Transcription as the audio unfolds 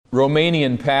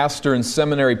Romanian pastor and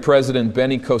seminary president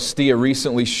Benny Costia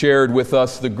recently shared with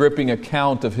us the gripping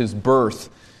account of his birth.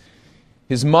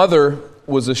 His mother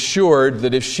was assured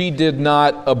that if she did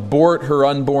not abort her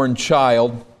unborn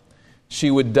child,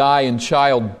 she would die in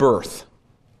childbirth.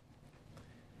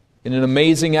 In an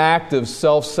amazing act of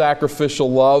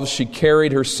self-sacrificial love, she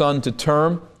carried her son to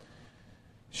term,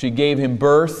 she gave him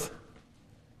birth,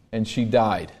 and she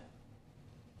died.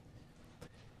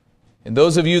 And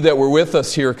those of you that were with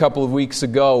us here a couple of weeks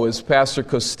ago, as Pastor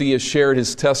Costia shared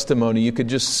his testimony, you could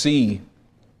just see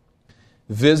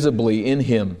visibly in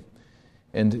him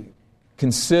and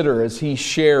consider as he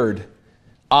shared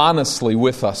honestly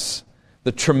with us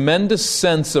the tremendous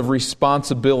sense of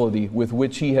responsibility with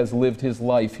which he has lived his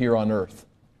life here on earth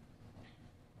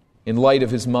in light of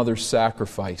his mother's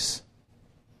sacrifice.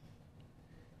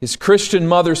 His Christian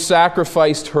mother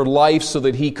sacrificed her life so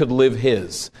that he could live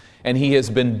his. And he has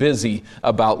been busy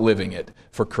about living it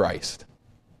for Christ.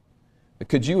 But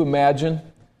could you imagine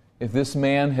if this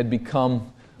man had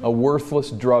become a worthless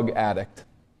drug addict?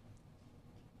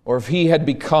 Or if he had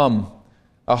become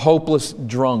a hopeless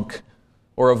drunk,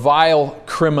 or a vile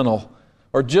criminal,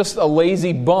 or just a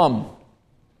lazy bum?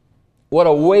 What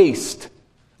a waste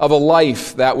of a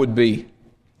life that would be.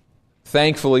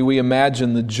 Thankfully, we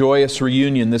imagine the joyous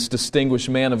reunion this distinguished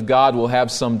man of God will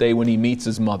have someday when he meets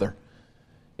his mother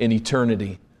in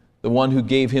eternity, the one who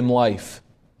gave him life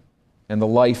and the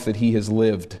life that he has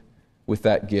lived with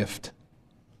that gift.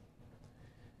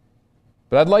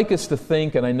 But I'd like us to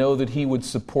think, and I know that he would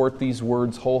support these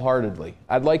words wholeheartedly,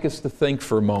 I'd like us to think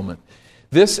for a moment.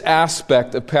 This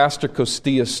aspect of Pastor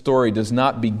Costia's story does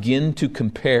not begin to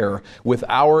compare with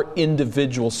our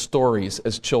individual stories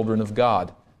as children of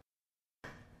God.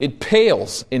 It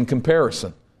pales in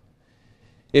comparison.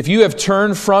 If you have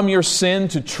turned from your sin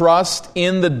to trust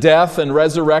in the death and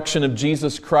resurrection of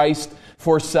Jesus Christ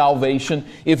for salvation,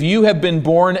 if you have been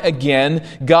born again,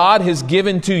 God has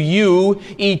given to you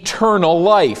eternal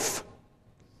life.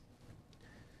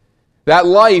 That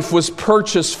life was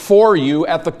purchased for you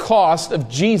at the cost of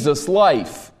Jesus'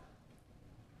 life.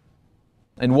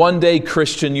 And one day,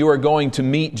 Christian, you are going to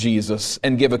meet Jesus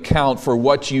and give account for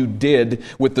what you did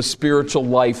with the spiritual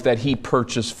life that He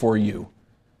purchased for you.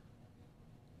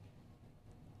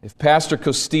 If Pastor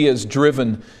Costia is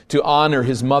driven to honor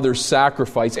his mother's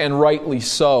sacrifice, and rightly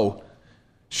so,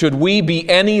 should we be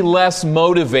any less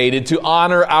motivated to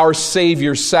honor our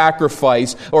Savior's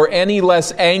sacrifice or any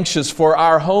less anxious for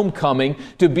our homecoming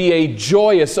to be a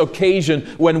joyous occasion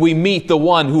when we meet the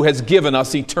one who has given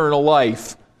us eternal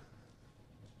life?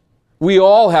 We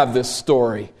all have this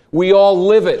story. We all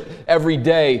live it every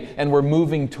day, and we're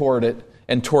moving toward it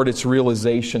and toward its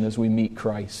realization as we meet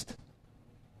Christ.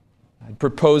 I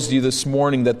propose to you this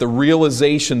morning that the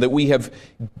realization that we have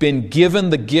been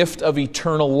given the gift of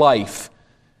eternal life,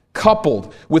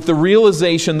 coupled with the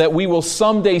realization that we will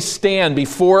someday stand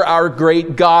before our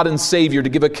great God and Savior to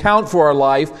give account for our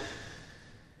life,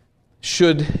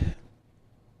 should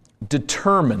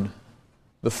determine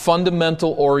the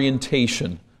fundamental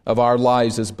orientation of our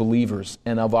lives as believers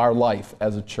and of our life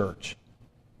as a church.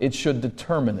 It should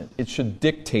determine it. It should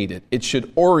dictate it. It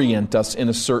should orient us in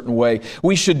a certain way.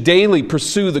 We should daily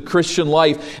pursue the Christian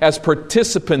life as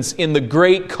participants in the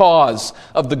great cause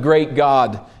of the great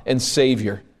God and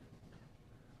Savior.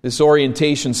 This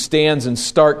orientation stands in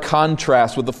stark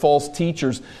contrast with the false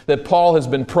teachers that Paul has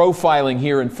been profiling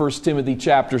here in 1 Timothy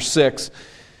chapter 6.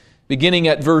 Beginning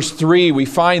at verse 3, we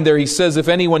find there he says, if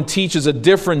anyone teaches a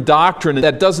different doctrine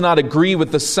that does not agree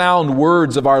with the sound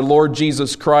words of our Lord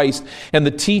Jesus Christ and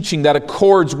the teaching that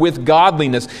accords with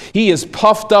godliness, he is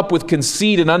puffed up with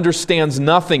conceit and understands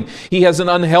nothing. He has an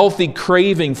unhealthy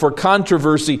craving for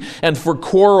controversy and for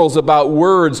quarrels about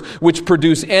words, which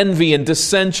produce envy and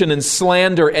dissension and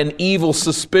slander and evil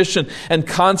suspicion and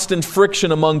constant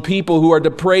friction among people who are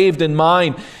depraved in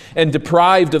mind and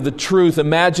deprived of the truth,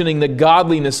 imagining that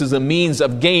godliness is a means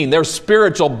of gain. They're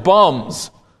spiritual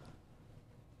bums.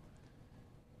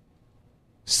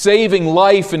 Saving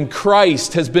life in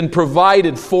Christ has been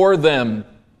provided for them,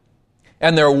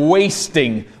 and they're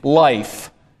wasting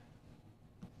life.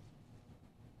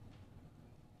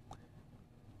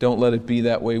 Don't let it be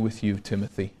that way with you,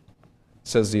 Timothy,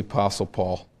 says the Apostle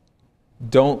Paul.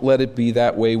 Don't let it be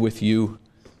that way with you.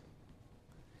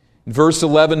 In verse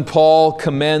 11, Paul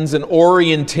commends an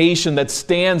orientation that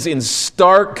stands in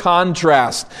stark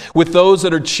contrast with those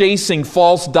that are chasing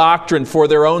false doctrine for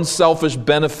their own selfish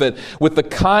benefit, with the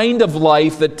kind of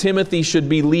life that Timothy should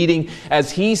be leading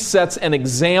as he sets an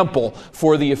example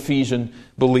for the Ephesian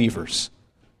believers.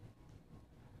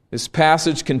 This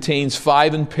passage contains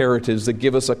 5 imperatives that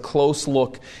give us a close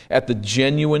look at the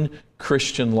genuine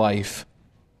Christian life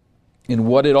and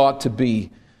what it ought to be,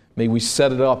 may we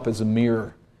set it up as a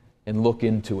mirror and look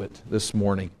into it this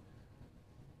morning.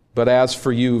 But as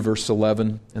for you, verse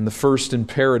 11, and the first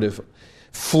imperative,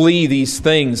 flee these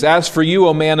things. As for you,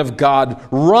 O man of God,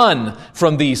 run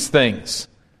from these things.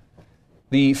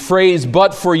 The phrase,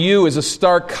 but for you, is a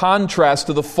stark contrast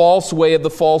to the false way of the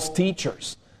false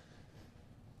teachers.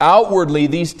 Outwardly,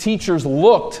 these teachers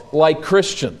looked like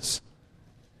Christians.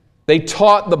 They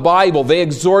taught the Bible. They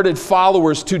exhorted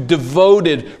followers to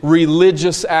devoted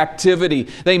religious activity.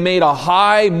 They made a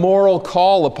high moral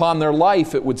call upon their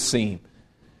life, it would seem.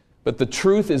 But the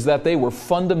truth is that they were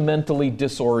fundamentally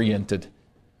disoriented.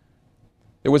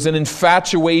 There was an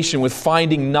infatuation with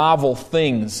finding novel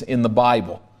things in the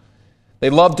Bible. They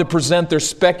loved to present their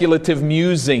speculative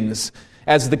musings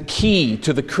as the key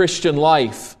to the Christian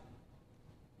life.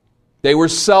 They were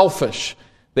selfish.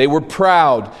 They were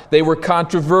proud. They were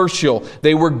controversial.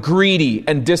 They were greedy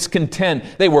and discontent.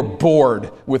 They were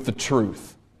bored with the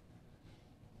truth.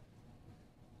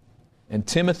 And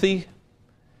Timothy,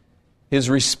 his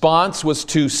response was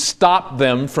to stop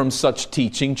them from such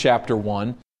teaching, chapter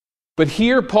 1. But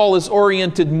here Paul is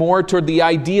oriented more toward the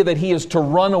idea that he is to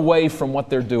run away from what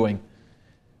they're doing.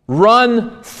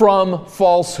 Run from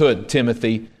falsehood,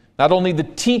 Timothy. Not only the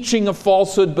teaching of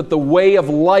falsehood, but the way of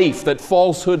life that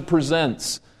falsehood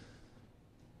presents.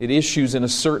 It issues in a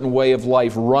certain way of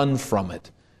life. Run from it.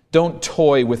 Don't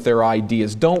toy with their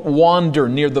ideas. Don't wander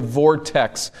near the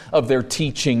vortex of their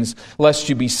teachings, lest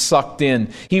you be sucked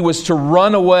in. He was to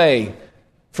run away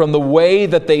from the way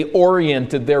that they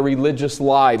oriented their religious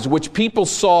lives, which people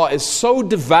saw as so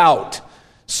devout,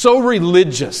 so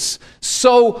religious,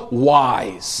 so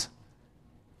wise.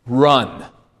 Run,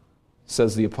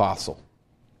 says the apostle.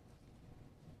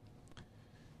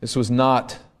 This was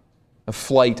not a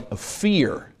flight of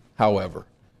fear, however,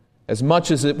 as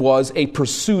much as it was a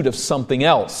pursuit of something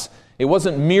else. It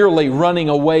wasn't merely running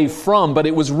away from, but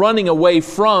it was running away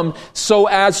from so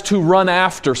as to run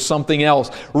after something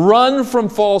else. Run from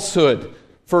falsehood,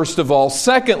 first of all.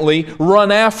 Secondly,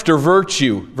 run after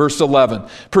virtue, verse 11.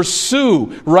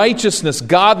 Pursue righteousness,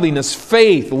 godliness,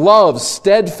 faith, love,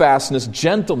 steadfastness,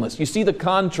 gentleness. You see the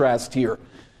contrast here.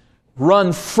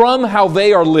 Run from how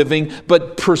they are living,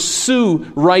 but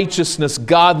pursue righteousness,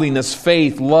 godliness,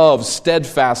 faith, love,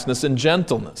 steadfastness, and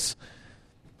gentleness.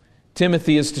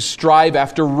 Timothy is to strive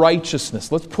after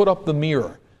righteousness. Let's put up the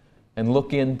mirror and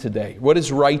look in today. What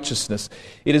is righteousness?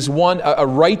 It is a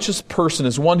righteous person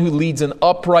is one who leads an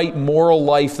upright moral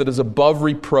life that is above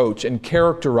reproach and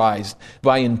characterized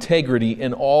by integrity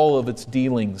in all of its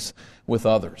dealings with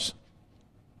others.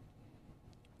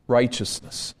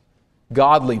 Righteousness.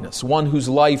 Godliness, one whose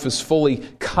life is fully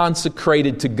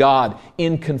consecrated to God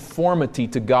in conformity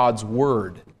to God's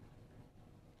Word.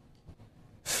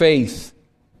 Faith,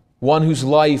 one whose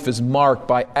life is marked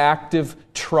by active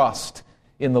trust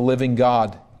in the living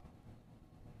God.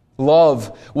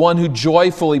 Love, one who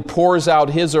joyfully pours out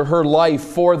his or her life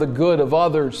for the good of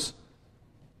others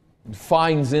and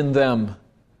finds in them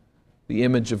the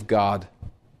image of God.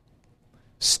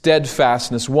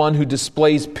 Steadfastness, one who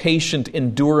displays patient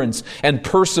endurance and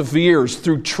perseveres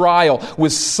through trial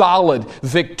with solid,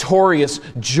 victorious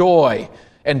joy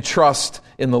and trust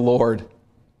in the Lord.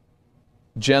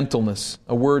 Gentleness,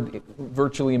 a word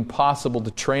virtually impossible to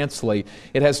translate.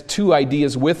 It has two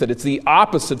ideas with it. It's the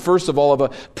opposite, first of all, of a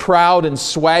proud and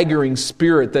swaggering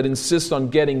spirit that insists on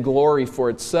getting glory for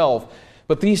itself.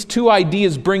 But these two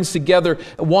ideas brings together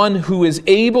one who is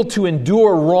able to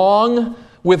endure wrong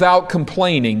without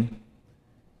complaining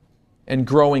and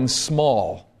growing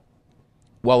small,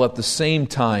 while at the same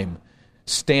time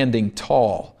standing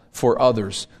tall for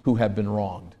others who have been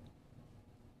wronged.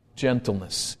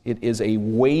 Gentleness, it is a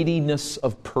weightiness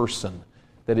of person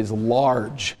that is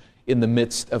large in the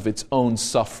midst of its own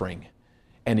suffering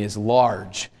and is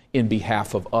large in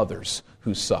behalf of others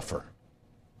who suffer.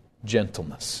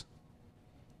 Gentleness.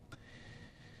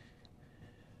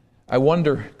 I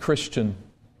wonder, Christian,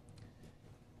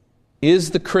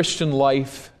 is the Christian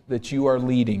life that you are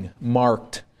leading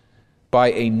marked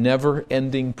by a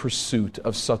never-ending pursuit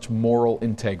of such moral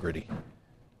integrity?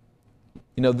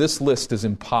 You know, this list is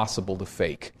impossible to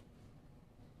fake.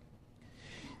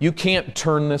 You can't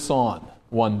turn this on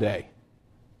one day.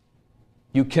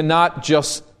 You cannot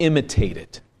just imitate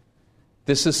it.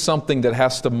 This is something that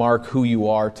has to mark who you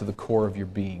are to the core of your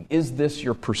being. Is this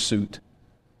your pursuit?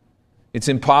 It's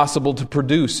impossible to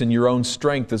produce in your own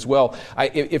strength as well.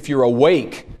 If you're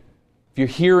awake, if you're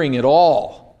hearing it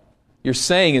all, you're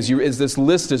saying as this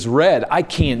list is read, I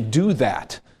can't do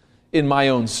that in my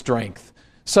own strength.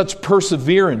 such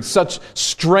perseverance, such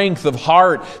strength of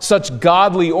heart, such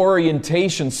godly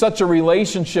orientation, such a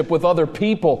relationship with other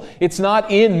people. It's not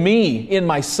in me, in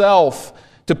myself,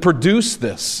 to produce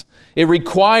this. It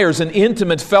requires an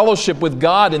intimate fellowship with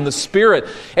God in the Spirit,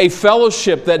 a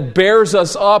fellowship that bears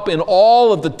us up in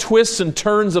all of the twists and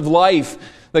turns of life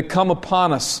that come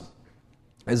upon us,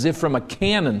 as if from a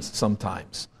cannon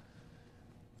sometimes.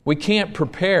 We can't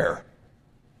prepare.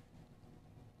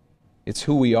 It's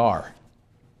who we are.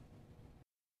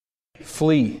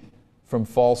 Flee from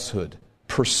falsehood.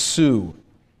 Pursue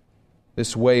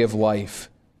this way of life,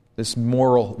 this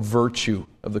moral virtue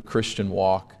of the Christian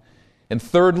walk. And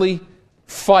thirdly,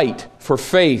 fight for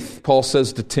faith. Paul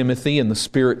says to Timothy and the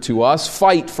Spirit to us,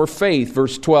 fight for faith.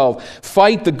 Verse 12,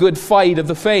 fight the good fight of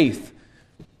the faith.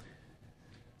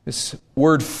 This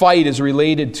word fight is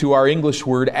related to our English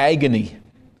word agony.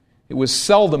 It was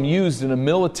seldom used in a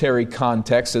military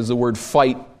context, as the word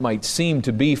fight might seem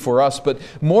to be for us, but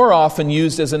more often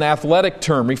used as an athletic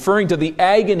term, referring to the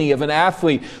agony of an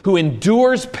athlete who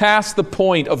endures past the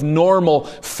point of normal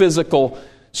physical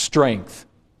strength.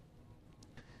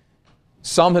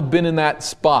 Some have been in that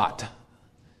spot.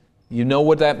 You know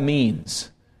what that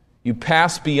means. You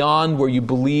pass beyond where you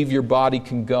believe your body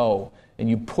can go, and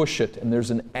you push it, and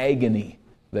there's an agony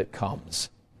that comes.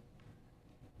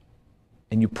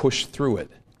 And you push through it.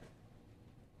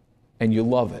 And you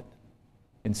love it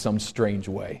in some strange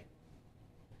way.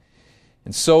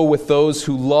 And so with those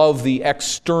who love the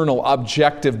external,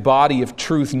 objective body of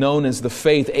truth known as the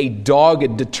faith, a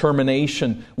dogged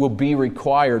determination will be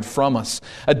required from us.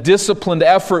 A disciplined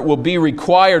effort will be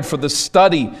required for the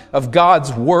study of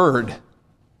God's Word,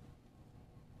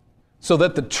 so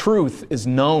that the truth is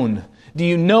known. Do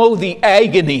you know the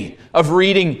agony of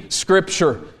reading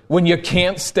Scripture when you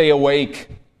can't stay awake?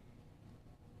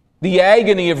 The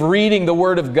agony of reading the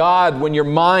Word of God when your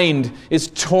mind is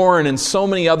torn in so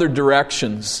many other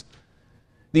directions.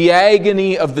 The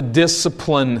agony of the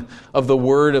discipline of the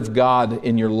Word of God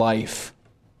in your life.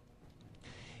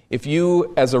 If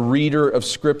you, as a reader of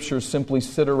Scripture, simply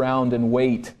sit around and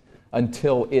wait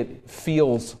until it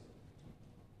feels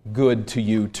good to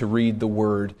you to read the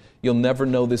Word, you'll never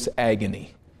know this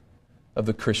agony of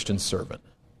the Christian servant.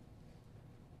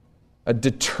 A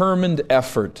determined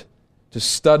effort to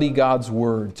study God's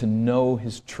Word, to know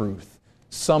His truth.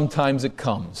 Sometimes it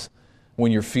comes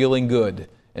when you're feeling good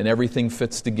and everything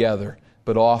fits together,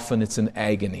 but often it's an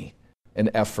agony, an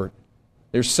effort.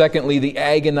 There's secondly the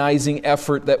agonizing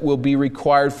effort that will be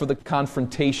required for the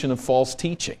confrontation of false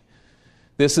teaching.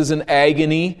 This is an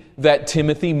agony that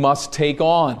Timothy must take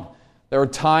on. There are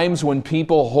times when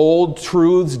people hold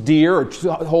truths dear or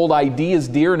hold ideas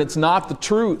dear, and it's not the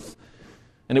truth.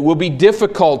 And it will be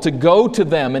difficult to go to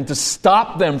them and to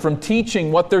stop them from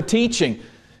teaching what they're teaching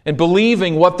and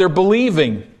believing what they're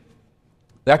believing.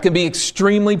 That can be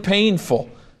extremely painful.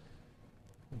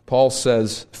 Paul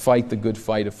says, fight the good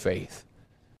fight of faith.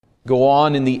 Go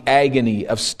on in the agony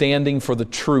of standing for the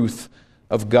truth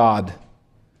of God.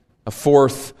 A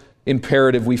fourth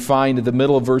imperative we find in the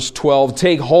middle of verse 12.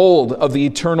 Take hold of the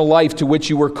eternal life to which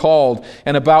you were called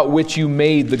and about which you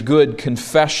made the good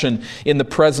confession in the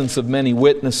presence of many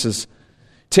witnesses.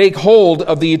 Take hold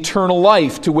of the eternal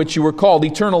life to which you were called.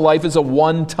 Eternal life is a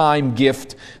one-time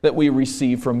gift that we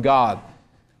receive from God.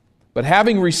 But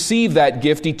having received that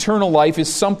gift, eternal life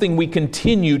is something we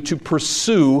continue to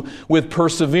pursue with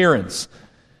perseverance.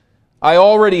 I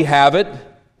already have it,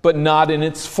 but not in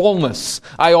its fullness.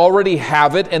 I already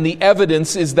have it, and the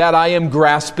evidence is that I am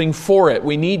grasping for it.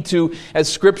 We need to, as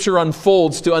Scripture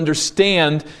unfolds, to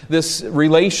understand this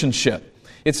relationship.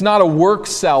 It's not a work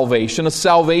salvation, a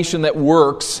salvation that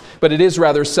works, but it is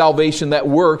rather salvation that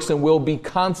works and will be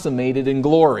consummated in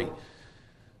glory.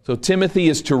 So Timothy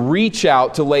is to reach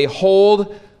out, to lay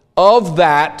hold of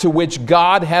that to which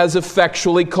God has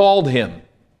effectually called him.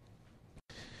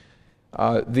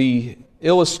 The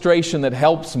illustration that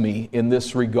helps me in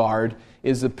this regard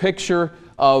is a picture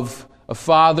of a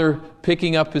father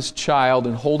picking up his child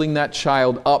and holding that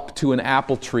child up to an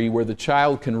apple tree where the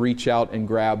child can reach out and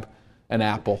grab an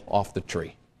apple off the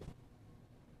tree.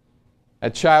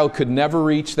 That child could never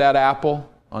reach that apple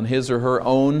on his or her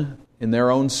own, in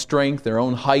their own strength. Their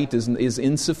own height is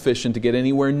insufficient to get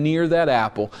anywhere near that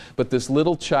apple, but this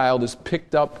little child is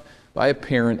picked up by a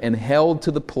parent and held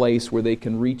to the place where they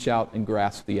can reach out and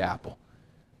grasp the apple.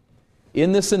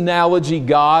 In this analogy,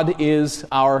 God is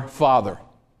our Father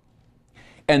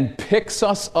and picks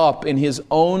us up in His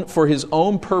own, for His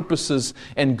own purposes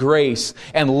and grace,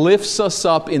 and lifts us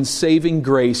up in saving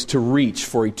grace to reach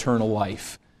for eternal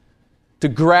life. to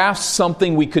grasp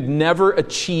something we could never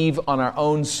achieve on our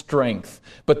own strength,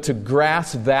 but to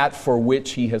grasp that for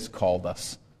which He has called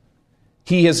us.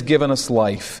 He has given us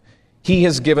life. He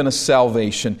has given us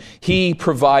salvation. He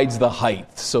provides the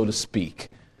height, so to speak.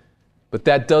 But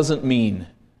that doesn't mean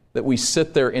that we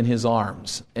sit there in His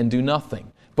arms and do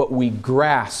nothing, but we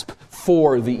grasp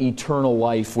for the eternal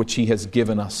life which He has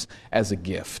given us as a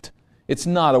gift. It's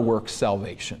not a works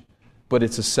salvation, but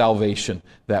it's a salvation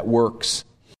that works.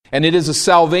 And it is a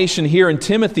salvation here in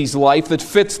Timothy's life that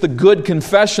fits the good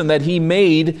confession that he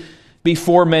made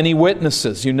before many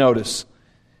witnesses, you notice.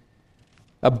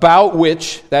 About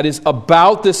which, that is,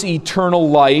 about this eternal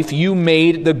life, you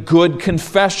made the good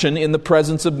confession in the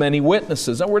presence of many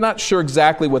witnesses. And we're not sure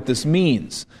exactly what this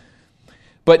means.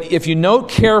 But if you note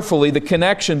carefully the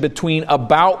connection between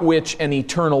about which and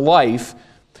eternal life,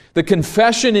 the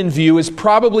confession in view is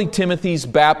probably Timothy's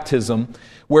baptism,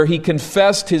 where he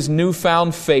confessed his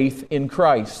newfound faith in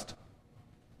Christ.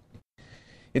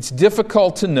 It's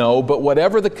difficult to know, but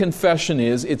whatever the confession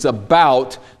is, it's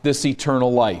about this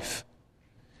eternal life.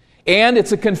 And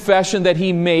it's a confession that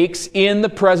he makes in the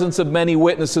presence of many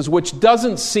witnesses, which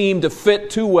doesn't seem to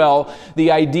fit too well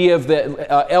the idea of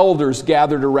the elders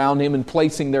gathered around him and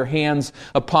placing their hands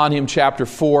upon him, chapter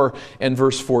 4 and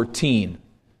verse 14.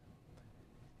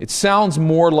 It sounds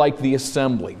more like the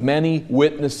assembly. Many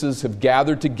witnesses have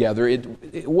gathered together.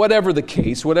 Whatever the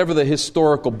case, whatever the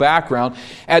historical background,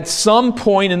 at some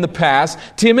point in the past,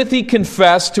 Timothy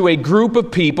confessed to a group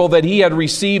of people that he had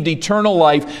received eternal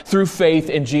life through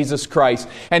faith in Jesus Christ.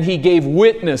 And he gave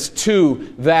witness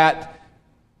to that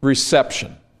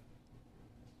reception.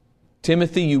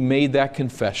 Timothy, you made that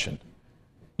confession.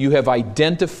 You have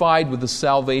identified with the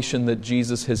salvation that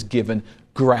Jesus has given.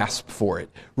 Grasp for it.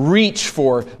 Reach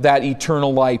for that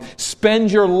eternal life.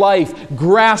 Spend your life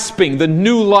grasping the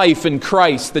new life in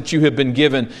Christ that you have been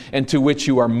given and to which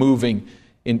you are moving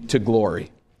into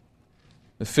glory.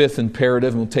 The fifth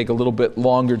imperative, and will take a little bit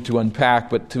longer to unpack,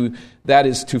 but that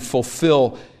is to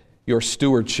fulfill your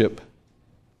stewardship.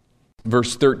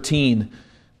 Verse 13,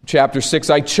 chapter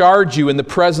 6, I charge you in the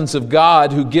presence of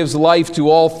God who gives life to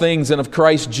all things and of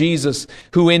Christ Jesus,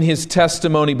 who in His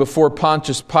testimony before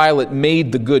Pontius Pilate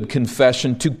made the good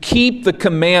confession, to keep the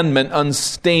commandment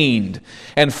unstained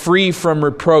and free from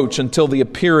reproach until the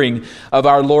appearing of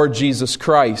our Lord Jesus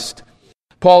Christ.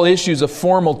 Paul issues a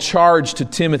formal charge to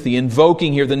Timothy,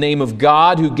 invoking here the name of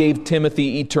God who gave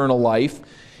Timothy eternal life.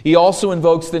 He also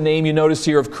invokes the name, you notice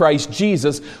here, of Christ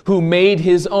Jesus, who made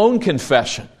His own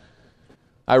confession.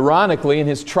 Ironically, in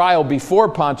His trial before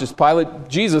Pontius Pilate,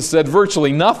 Jesus said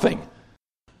virtually nothing.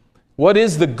 What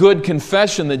is the good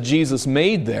confession that Jesus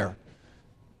made there?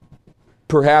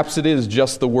 Perhaps it is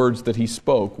just the words that He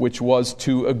spoke, which was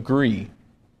to agree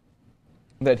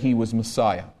that He was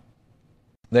Messiah,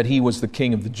 that He was the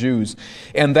King of the Jews.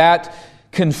 And that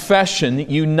confession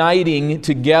uniting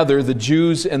together the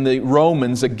Jews and the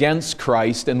Romans against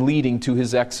Christ and leading to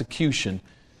His execution.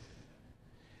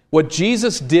 What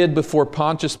Jesus did before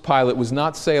Pontius Pilate was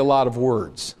not say a lot of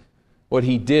words. What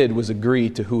He did was agree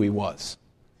to who He was.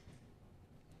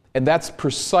 And that's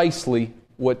precisely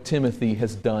what Timothy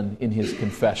has done in his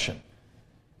confession.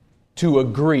 To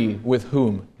agree with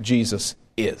whom Jesus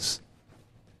is.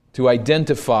 To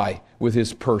identify with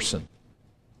His person.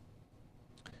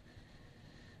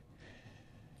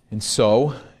 And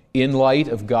so, in light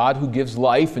of God who gives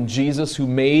life and Jesus who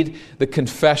made the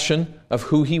confession of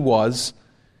who He was,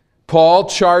 Paul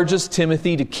charges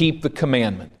Timothy to keep the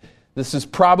commandment. This is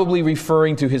probably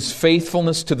referring to his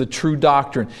faithfulness to the true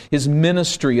doctrine, his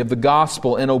ministry of the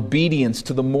gospel, and obedience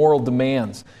to the moral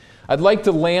demands. I'd like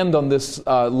to land on this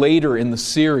later in the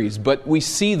series, but we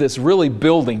see this really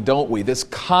building, don't we? This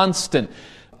constant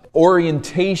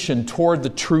orientation toward the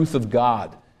truth of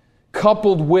God,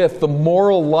 coupled with the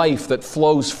moral life that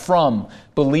flows from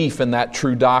belief in that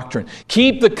true doctrine.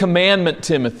 Keep the commandment,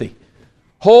 Timothy.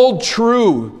 Hold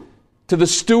true to the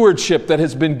stewardship that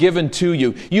has been given to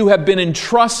you. You have been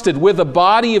entrusted with a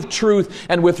body of truth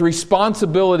and with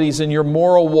responsibilities in your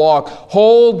moral walk.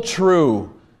 Hold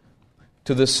true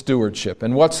to this stewardship.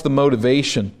 And what's the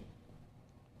motivation?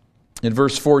 In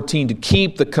verse 14, to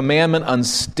keep the commandment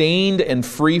unstained and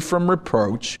free from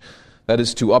reproach, that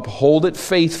is to uphold it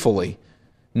faithfully,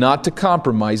 not to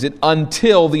compromise it,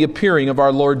 until the appearing of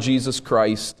our Lord Jesus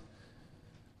Christ.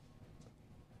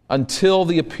 Until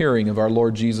the appearing of our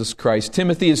Lord Jesus Christ.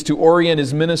 Timothy is to orient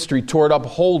his ministry toward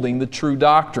upholding the true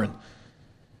doctrine.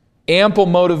 Ample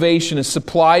motivation is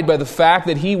supplied by the fact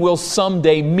that he will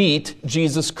someday meet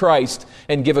Jesus Christ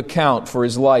and give account for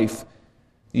his life.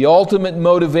 The ultimate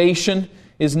motivation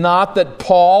is not that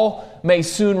Paul may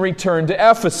soon return to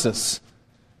Ephesus.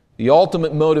 The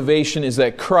ultimate motivation is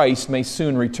that Christ may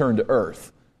soon return to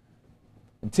earth.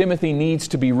 And Timothy needs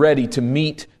to be ready to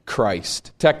meet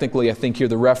Christ. Technically, I think here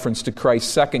the reference to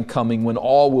Christ's second coming, when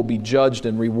all will be judged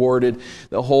and rewarded,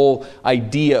 the whole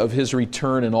idea of His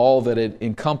return and all that it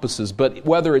encompasses. But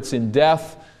whether it's in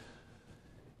death,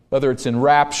 whether it's in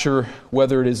rapture,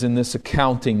 whether it is in this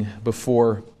accounting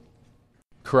before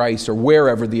Christ, or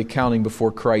wherever the accounting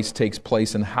before Christ takes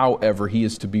place, and however he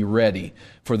is to be ready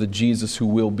for the Jesus who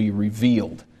will be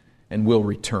revealed and will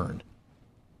return.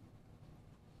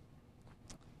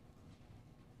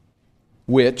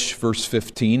 Which, verse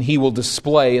 15, he will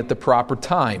display at the proper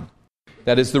time.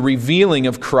 That is, the revealing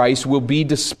of Christ will be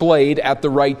displayed at the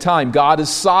right time. God is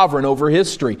sovereign over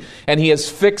history, and He has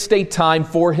fixed a time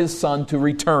for His Son to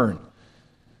return.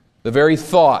 The very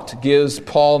thought gives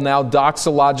Paul now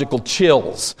doxological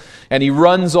chills, and he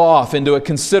runs off into a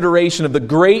consideration of the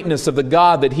greatness of the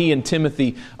God that he and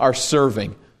Timothy are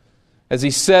serving. As he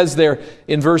says there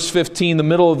in verse 15, the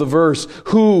middle of the verse,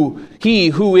 He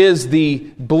who is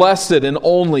the blessed and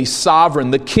only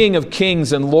sovereign, the King of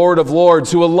kings and Lord of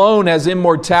lords, who alone has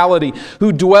immortality,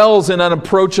 who dwells in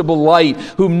unapproachable light,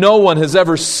 whom no one has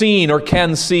ever seen or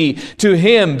can see, to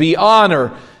Him be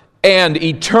honor and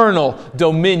eternal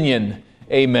dominion.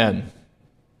 Amen.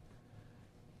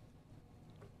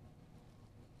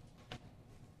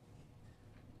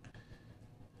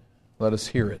 Let us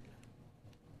hear it.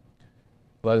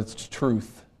 Let its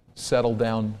truth settle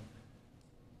down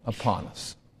upon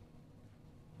us.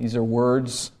 These are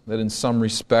words that in some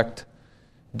respect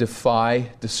defy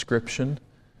description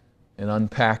and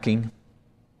unpacking.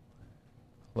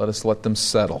 Let us let them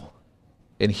settle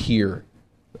and hear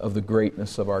of the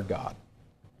greatness of our God.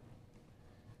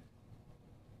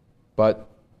 But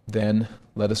then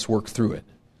let us work through it.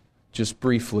 Just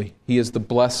briefly, He is the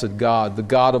blessed God, the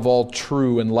God of all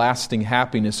true and lasting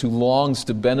happiness, who longs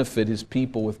to benefit His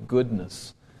people with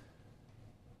goodness.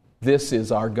 This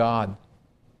is our God,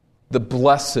 the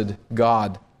blessed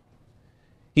God.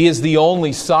 He is the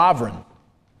only sovereign.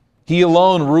 He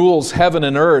alone rules heaven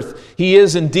and earth. He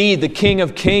is indeed the King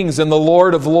of kings and the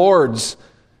Lord of lords.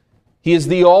 He is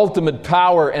the ultimate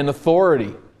power and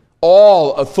authority.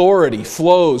 All authority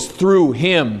flows through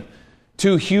Him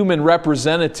to human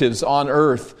representatives on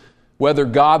earth, whether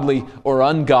godly or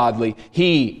ungodly.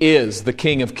 He is the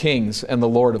King of kings and the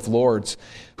Lord of lords,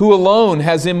 who alone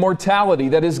has immortality.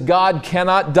 That is, God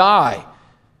cannot die.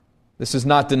 This is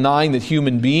not denying that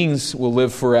human beings will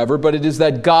live forever, but it is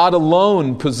that God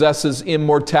alone possesses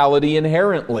immortality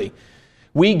inherently.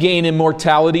 We gain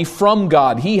immortality from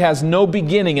God. He has no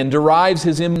beginning and derives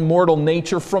His immortal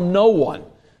nature from no one.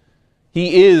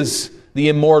 He is the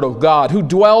immortal God who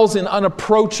dwells in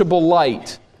unapproachable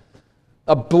light,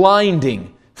 a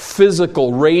blinding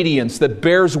physical radiance that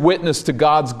bears witness to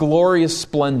God's glorious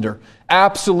splendor,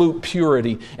 absolute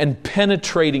purity, and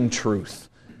penetrating truth.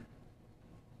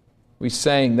 We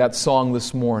sang that song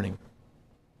this morning.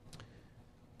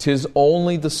 "'Tis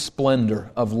only the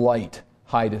splendor of light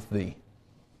hideth thee."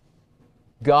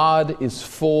 God is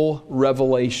full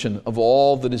revelation of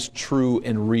all that is true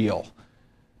and real.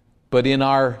 But in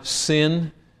our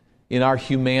sin, in our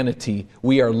humanity,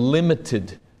 we are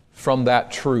limited from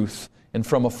that truth and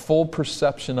from a full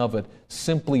perception of it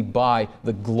simply by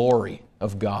the glory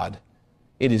of God.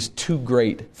 It is too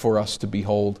great for us to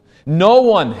behold. No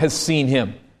one has seen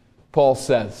Him, Paul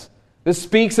says. This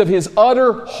speaks of His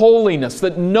utter holiness,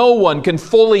 that no one can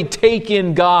fully take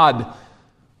in God,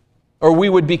 or we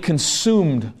would be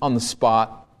consumed on the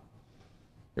spot.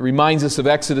 It reminds us of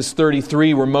Exodus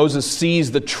 33, where Moses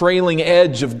sees the trailing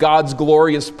edge of God's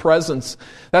glorious presence.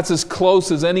 That's as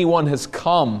close as anyone has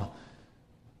come.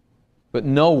 But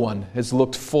no one has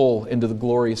looked full into the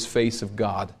glorious face of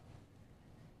God.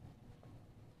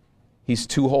 He's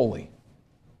too holy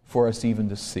for us even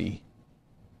to see.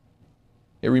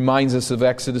 It reminds us of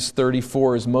Exodus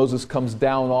 34, as Moses comes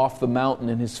down off the mountain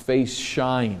and his face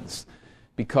shines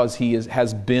because he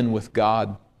has been with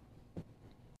God.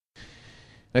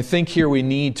 I think here we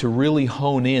need to really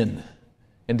hone in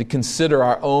and to consider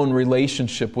our own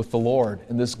relationship with the Lord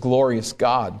and this glorious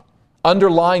God.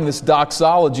 Underlying this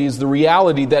doxology is the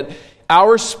reality that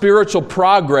our spiritual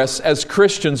progress as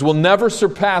Christians will never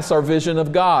surpass our vision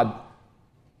of God.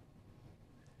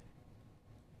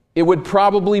 It would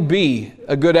probably be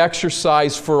a good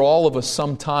exercise for all of us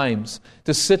sometimes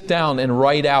to sit down and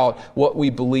write out what we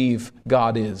believe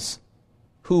God is,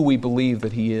 who we believe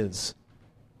that He is.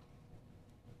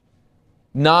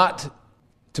 Not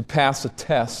to pass a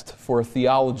test for a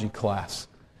theology class,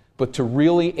 but to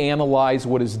really analyze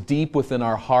what is deep within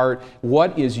our heart.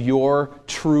 What is your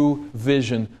true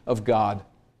vision of God?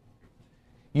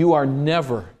 You are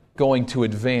never going to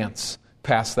advance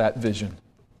past that vision.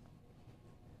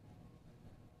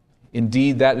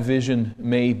 Indeed, that vision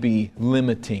may be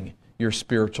limiting your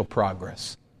spiritual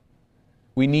progress.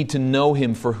 We need to know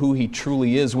Him for who He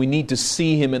truly is. We need to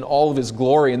see Him in all of His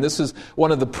glory. And this is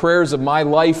one of the prayers of my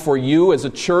life for you as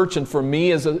a church and for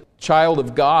me as a child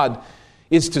of God,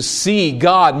 is to see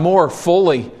God more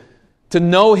fully, to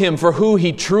know Him for who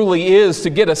He truly is, to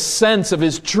get a sense of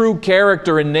His true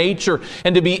character and nature,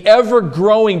 and to be ever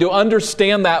growing to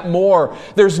understand that more.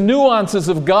 There's nuances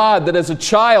of God that as a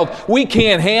child we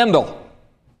can't handle.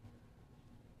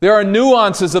 There are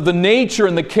nuances of the nature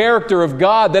and the character of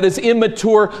God that as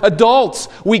immature adults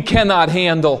we cannot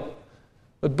handle.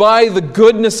 But by the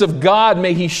goodness of God,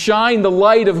 may He shine the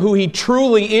light of who He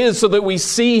truly is so that we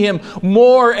see Him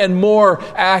more and more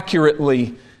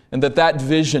accurately, and that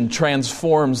vision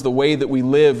transforms the way that we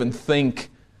live and think,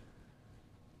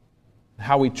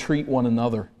 how we treat one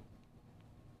another.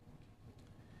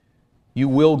 You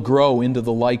will grow into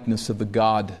the likeness of the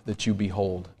God that you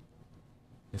behold.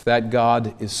 If that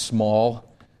God is small,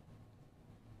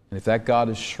 and if that God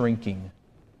is shrinking,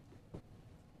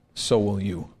 so will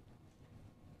you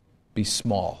be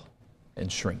small and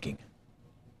shrinking.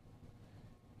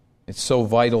 It's so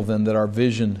vital then that our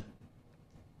vision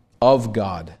of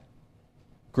God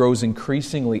grows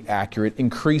increasingly accurate,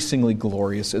 increasingly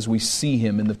glorious as we see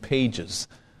Him in the pages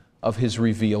of His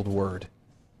revealed Word.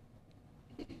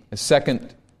 As 2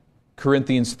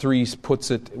 Corinthians 3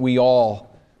 puts it, we all,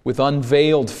 with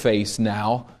unveiled face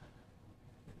now,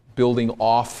 building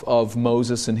off of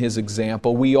Moses and his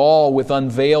example, we all, with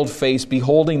unveiled face,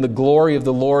 beholding the glory of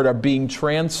the Lord, are being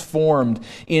transformed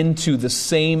into the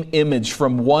same image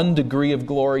from one degree of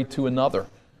glory to another.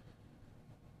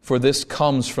 For this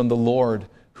comes from the Lord,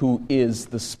 who is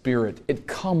the Spirit. It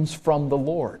comes from the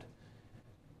Lord.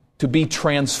 To be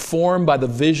transformed by the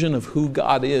vision of who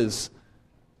God is,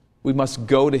 we must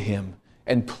go to Him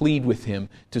and plead with Him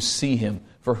to see Him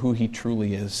for who He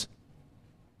truly is.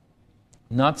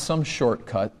 Not some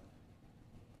shortcut,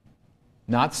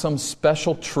 not some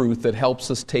special truth that helps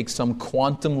us take some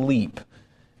quantum leap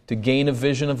to gain a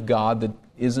vision of God that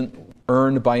isn't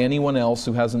earned by anyone else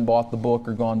who hasn't bought the book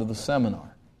or gone to the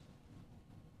seminar.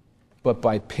 But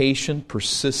by patient,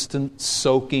 persistent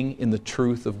soaking in the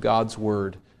truth of God's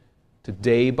Word, to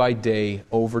day by day,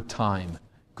 over time,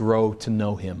 grow to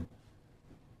know Him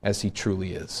as He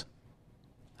truly is.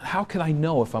 How can I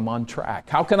know if I'm on track?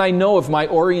 How can I know if my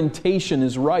orientation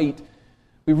is right?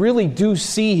 We really do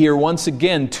see here, once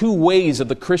again, two ways of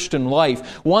the Christian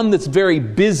life. One that's very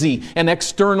busy and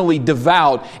externally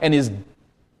devout and is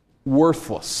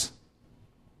worthless.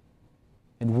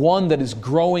 And one that is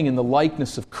growing in the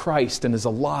likeness of Christ and is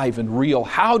alive and real.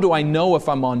 How do I know if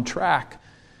I'm on track?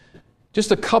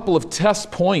 Just a couple of test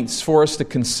points for us to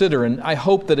consider, and I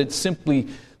hope that it simply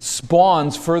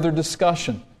spawns further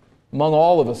discussion among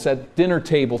all of us at dinner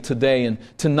table today and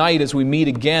tonight as we meet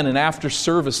again and after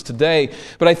service today.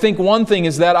 But I think one thing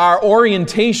is that our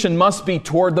orientation must be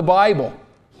toward the Bible.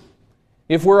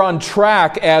 If we're on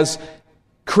track as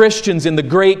Christians in the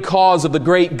great cause of the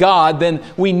great God, then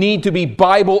we need to be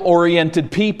Bible-oriented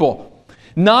people.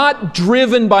 Not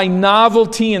driven by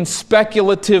novelty and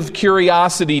speculative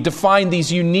curiosity to find these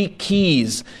unique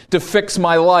keys to fix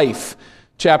my life.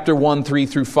 Chapter 1, 3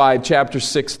 through 5, chapter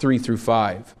 6, 3 through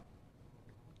 5.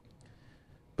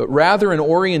 But rather an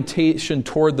orientation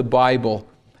toward the Bible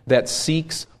that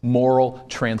seeks moral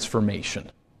transformation.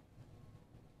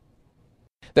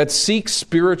 That seeks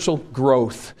spiritual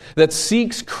growth, that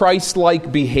seeks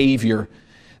Christ-like behavior,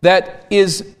 that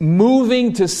is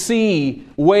moving to see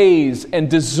ways and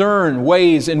discern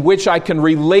ways in which I can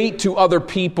relate to other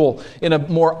people in a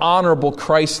more honorable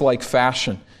Christ-like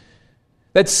fashion.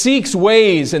 That seeks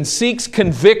ways and seeks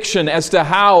conviction as to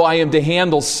how I am to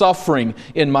handle suffering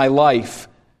in my life.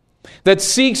 That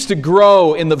seeks to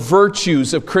grow in the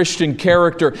virtues of Christian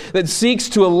character, that seeks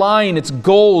to align its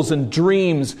goals and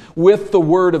dreams with the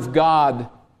Word of God.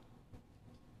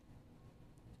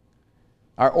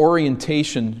 Our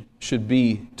orientation should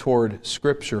be toward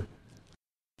Scripture.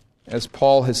 As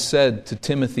Paul has said to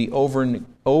Timothy over and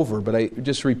over, but I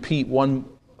just repeat one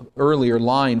earlier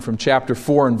line from chapter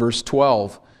 4 and verse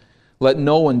 12. Let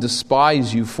no one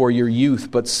despise you for your youth,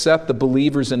 but set the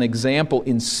believers an example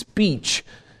in speech,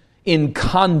 in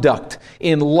conduct,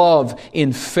 in love,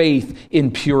 in faith,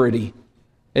 in purity.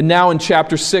 And now in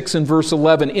chapter 6 and verse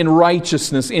 11, in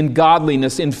righteousness, in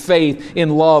godliness, in faith, in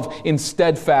love, in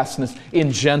steadfastness,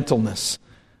 in gentleness.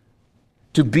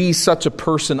 To be such a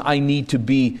person, I need to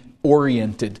be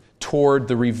oriented toward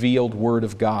the revealed Word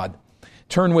of God.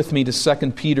 Turn with me to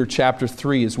 2 Peter chapter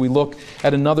 3 as we look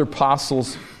at another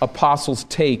apostle's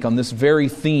take on this very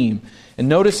theme. And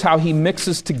notice how he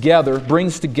brings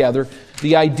together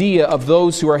the idea of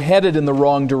those who are headed in the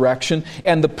wrong direction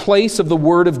and the place of the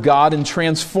Word of God in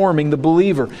transforming the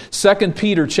believer. 2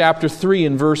 Peter chapter 3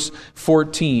 and verse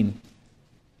 14.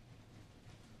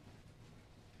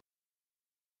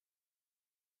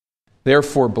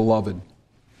 Therefore, beloved,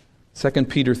 2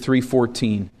 Peter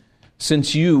 3:14,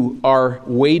 since you are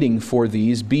waiting for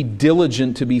these, be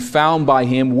diligent to be found by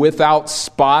Him without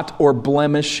spot or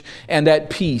blemish and at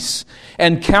peace.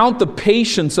 And count the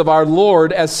patience of our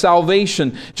Lord as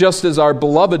salvation, just as our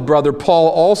beloved brother Paul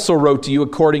also wrote to you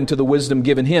according to the wisdom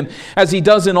given him, as he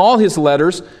does in all his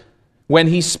letters when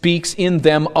he speaks in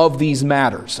them of these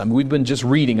matters. We've been just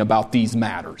reading about these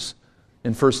matters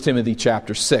in 1 Timothy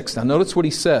chapter 6. Now notice what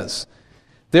he says.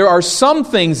 There are some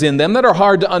things in them that are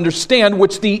hard to understand,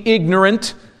 which the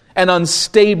ignorant and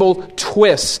unstable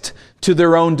twist to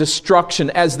their own destruction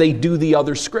as they do the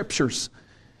other scriptures.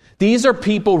 These are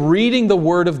people reading the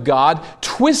Word of God,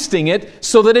 twisting it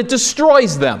so that it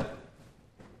destroys them.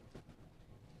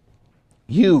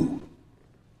 You,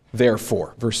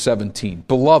 therefore, verse 17,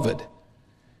 beloved,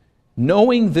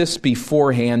 knowing this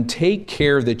beforehand, take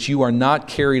care that you are not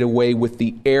carried away with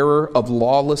the error of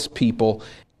lawless people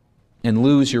and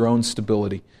lose your own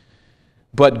stability,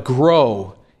 but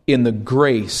grow in the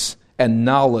grace and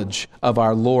knowledge of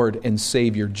our Lord and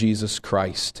Savior Jesus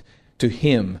Christ. To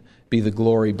Him be the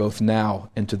glory both now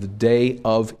and to the day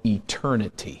of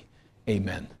eternity.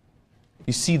 Amen.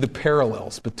 You see the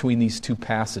parallels between these two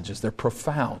passages. They're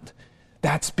profound.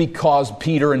 That's because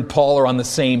Peter and Paul are on the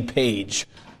same page.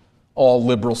 All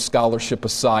liberal scholarship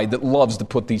aside that loves to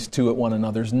put these two at one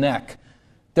another's neck.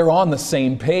 They're on the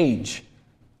same page.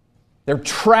 They're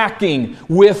tracking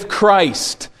with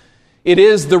Christ. It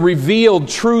is the revealed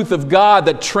truth of God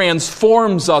that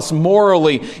transforms us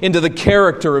morally into the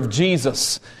character of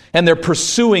Jesus. And they're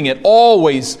pursuing it,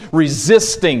 always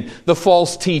resisting the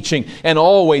false teaching and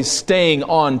always staying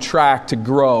on track to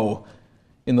grow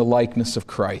in the likeness of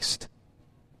Christ.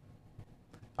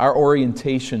 Our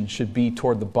orientation should be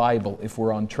toward the Bible if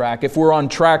we're on track. If we're on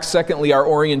track, secondly, our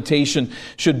orientation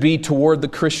should be toward the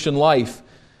Christian life.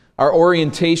 Our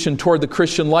orientation toward the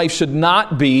Christian life should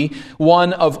not be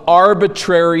one of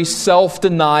arbitrary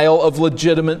self-denial of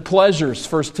legitimate pleasures.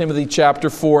 1 Timothy chapter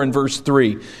 4 and verse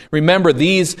 3. Remember,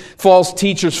 these false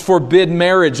teachers forbid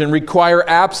marriage and require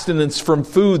abstinence from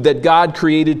food that God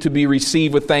created to be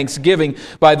received with thanksgiving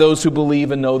by those who believe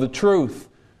and know the truth.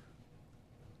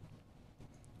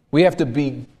 We have to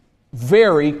be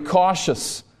very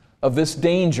cautious of this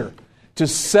danger, to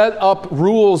set up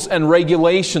rules and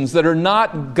regulations that are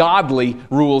not godly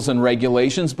rules and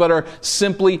regulations, but are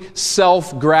simply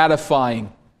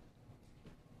self-gratifying,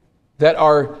 that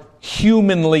are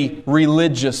humanly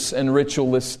religious and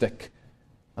ritualistic.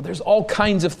 Now, there's all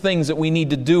kinds of things that we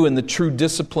need to do in the true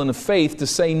discipline of faith to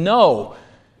say no.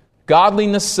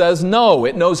 Godliness says no.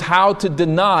 It knows how to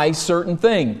deny certain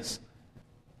things.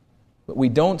 But we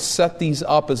don't set these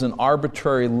up as an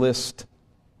arbitrary list.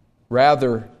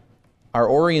 Rather, our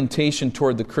orientation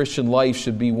toward the Christian life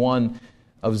should be one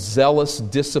of zealous,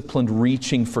 disciplined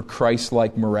reaching for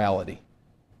Christ-like morality.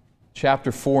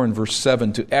 Chapter 4 and verse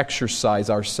 7, to exercise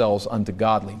ourselves unto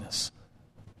godliness.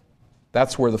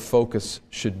 That's where the focus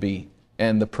should be,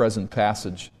 and the present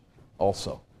passage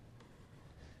also.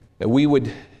 That we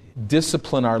would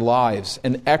discipline our lives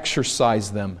and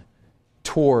exercise them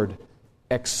toward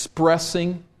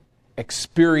expressing,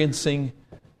 experiencing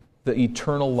the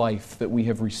eternal life that we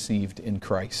have received in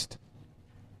Christ.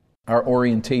 Our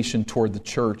orientation toward the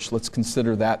church, let's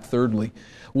consider that thirdly.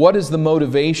 What is the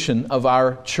motivation of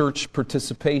our church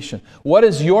participation? What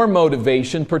is your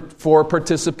motivation for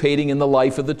participating in the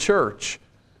life of the church?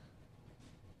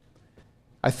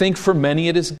 I think for many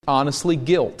it is honestly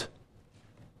guilt.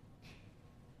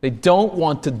 They don't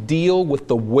want to deal with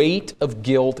the weight of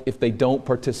guilt if they don't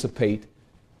participate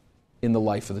in the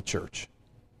life of the church.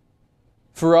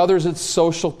 For others, it's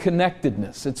social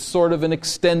connectedness. It's sort of an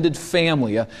extended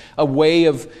family, a way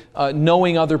of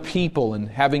knowing other people and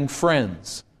having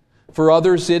friends. For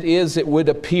others, it would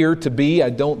appear to be, I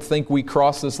don't think we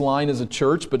cross this line as a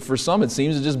church, but for some it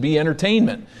seems to just be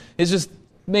entertainment. It's just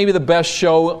maybe the best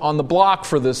show on the block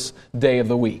for this day of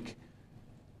the week.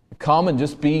 Come and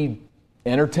just be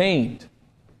entertained.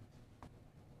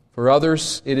 For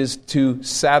others, it is to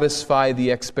satisfy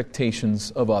the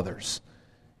expectations of others.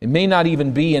 It may not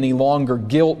even be any longer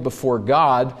guilt before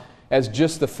God as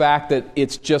just the fact that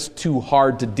it's just too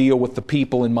hard to deal with the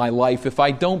people in my life if I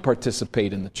don't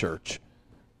participate in the church.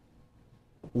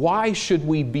 Why should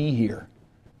we be here?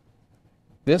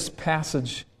 This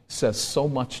passage says so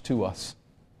much to us.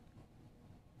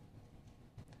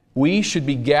 We should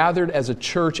be gathered as a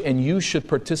church, and you should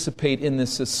participate in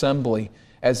this assembly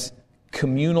as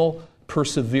communal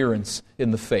perseverance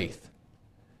in the faith.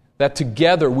 That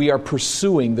together we are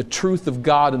pursuing the truth of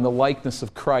God and the likeness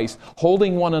of Christ,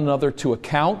 holding one another to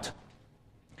account,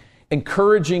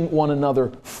 encouraging one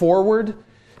another forward,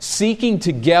 seeking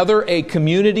together a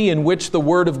community in which the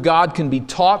Word of God can be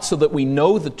taught so that we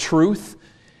know the truth,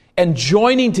 and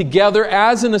joining together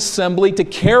as an assembly to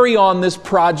carry on this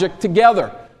project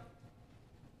together.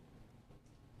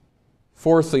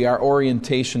 Fourthly, our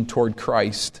orientation toward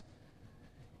Christ.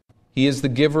 He is the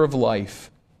giver of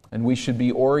life, and we should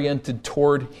be oriented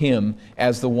toward Him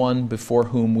as the one before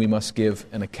whom we must give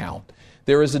an account.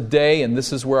 There is a day, and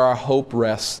this is where our hope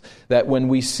rests, that when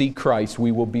we see Christ,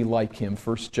 we will be like Him.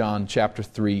 1 John chapter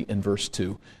 3 and verse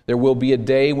 2. There will be a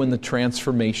day when the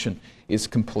transformation is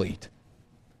complete.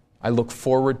 I look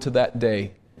forward to that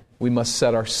day. We must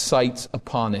set our sights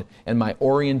upon it, and my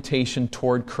orientation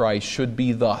toward Christ should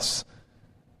be thus,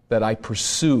 that I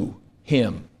pursue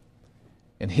Him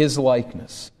and His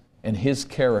likeness and His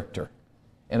character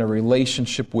and a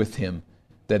relationship with Him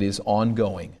that is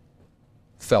ongoing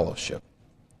fellowship.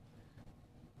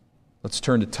 Let's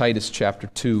turn to Titus chapter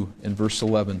 2 and verse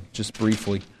 11, just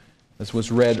briefly. As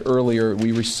was read earlier,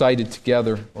 we recited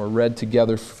together, or read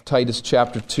together, Titus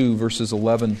chapter 2, verses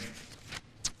 11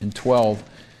 and 12.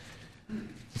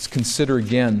 Let's consider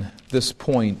again this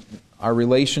point, our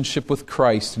relationship with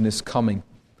Christ and His coming.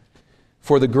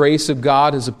 For the grace of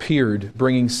God has appeared,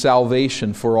 bringing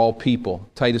salvation for all people.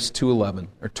 Titus 2:11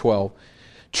 or 12.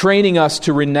 Training us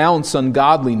to renounce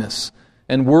ungodliness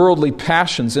and worldly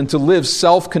passions, and to live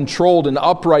self-controlled and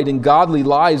upright and godly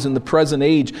lives in the present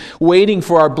age, waiting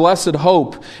for our blessed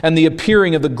hope and the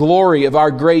appearing of the glory of our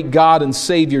great God and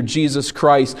Savior Jesus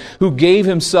Christ, who gave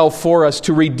Himself for us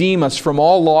to redeem us from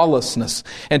all lawlessness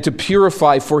and to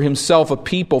purify for Himself a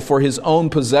people for His own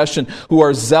possession who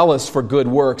are zealous for good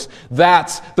works.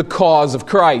 That's the cause of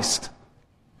Christ.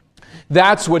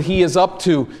 That's what He is up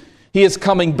to. He is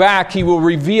coming back. He will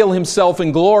reveal Himself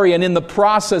in glory, and in the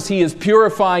process He is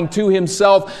purifying to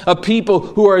Himself a people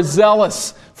who are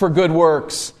zealous for good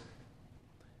works.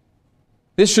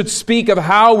 This should speak of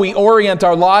how we orient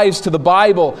our lives to the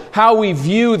Bible, how we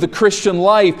view the Christian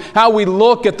life, how we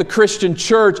look at the Christian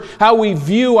church, how we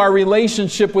view our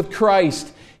relationship with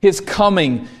Christ. His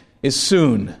coming is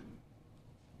soon.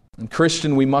 And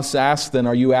Christian, we must ask then,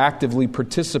 are you actively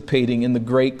participating in the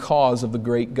great cause of the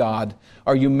great God?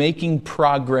 Are you making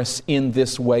progress in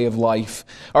this way of life?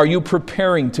 Are you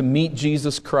preparing to meet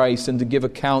Jesus Christ and to give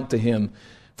account to Him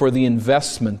for the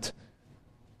investment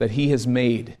that He has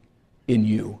made in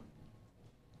you?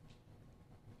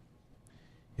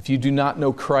 If you do not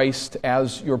know Christ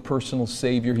as your personal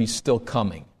Savior, He's still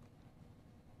coming,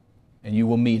 and you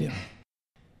will meet Him.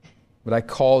 But I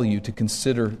call you to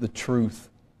consider the truth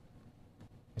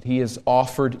that He has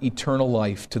offered eternal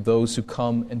life to those who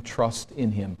come and trust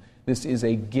in Him. This is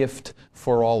a gift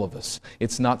for all of us.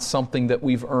 It's not something that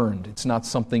we've earned. It's not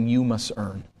something you must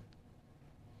earn.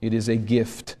 It is a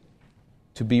gift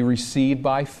to be received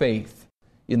by faith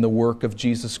in the work of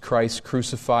Jesus Christ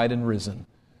crucified and risen,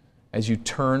 as you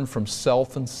turn from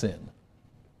self and sin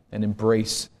and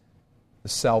embrace the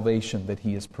salvation that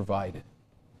He has provided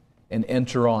and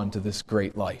enter on to this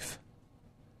great life.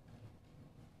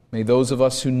 May those of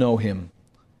us who know Him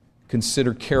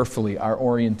consider carefully our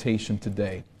orientation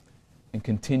today and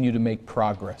continue to make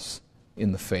progress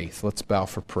in the faith. Let's bow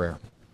for prayer.